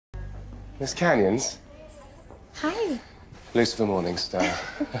Miss Canyons? Hi. Lucifer Morningstar.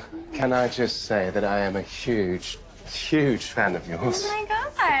 Can I just say that I am a huge, huge fan of yours? Oh my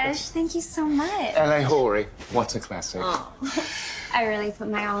gosh, thank you so much. L.A. Hoary, what a classic. Oh, I really put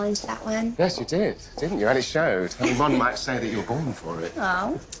my all into that one. Yes, you did, didn't you? And it showed. I mean, one might say that you were born for it.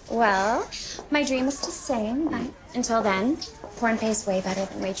 Oh, well, my dream is to sing, but until then, porn pays way better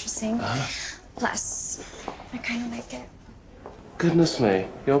than waitressing. Plus, I kind of like it. Goodness me,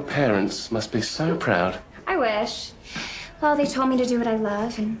 your parents must be so proud. I wish. Well, they told me to do what I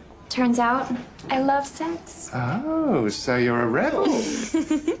love, and turns out I love sex. Oh, so you're a rebel.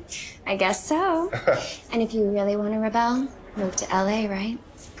 I guess so. And if you really want to rebel, move to LA, right?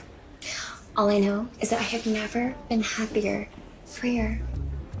 All I know is that I have never been happier, freer.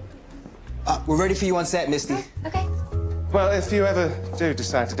 We're ready for you on set, Misty. Oh, okay. Well, if you ever do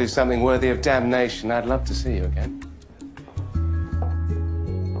decide to do something worthy of damnation, I'd love to see you again.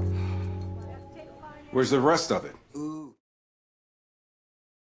 Where's the rest of it?